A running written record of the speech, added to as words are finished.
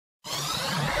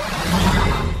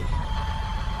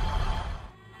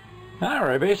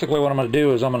Alright, basically what I'm going to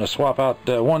do is I'm going to swap out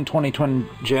one 20 twin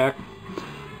jack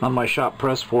on my shop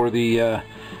press for the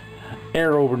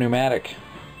air over pneumatic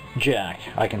jack.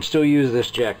 I can still use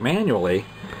this jack manually.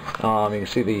 You can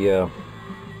see the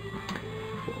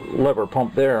lever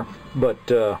pump there, but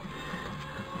I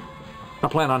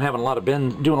plan on having a lot of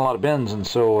bends, doing a lot of bends, and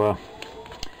so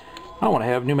I want to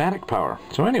have pneumatic power.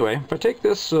 So anyway, if I take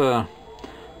this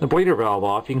the bleeder valve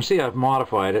off, you can see I've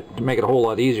modified it to make it a whole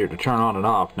lot easier to turn on and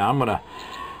off. Now I'm going to,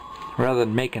 rather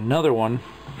than make another one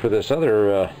for this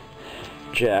other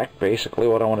jack, basically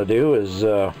what I want to do is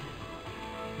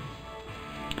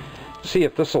see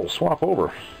if this will swap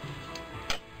over.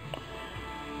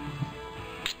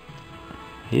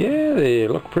 Yeah, they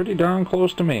look pretty darn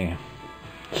close to me.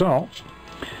 So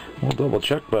we'll double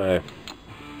check by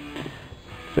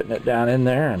fitting it down in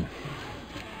there, and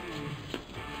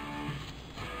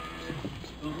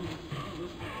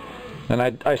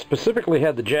I specifically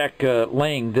had the jack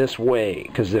laying this way,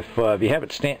 because if you have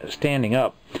it standing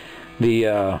up,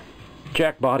 the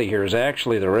jack body here is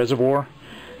actually the reservoir,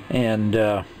 and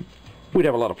we'd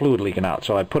have a lot of fluid leaking out.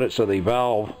 So I put it so the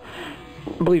valve,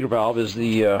 bleeder valve, is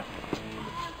the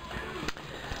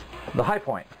high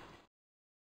point.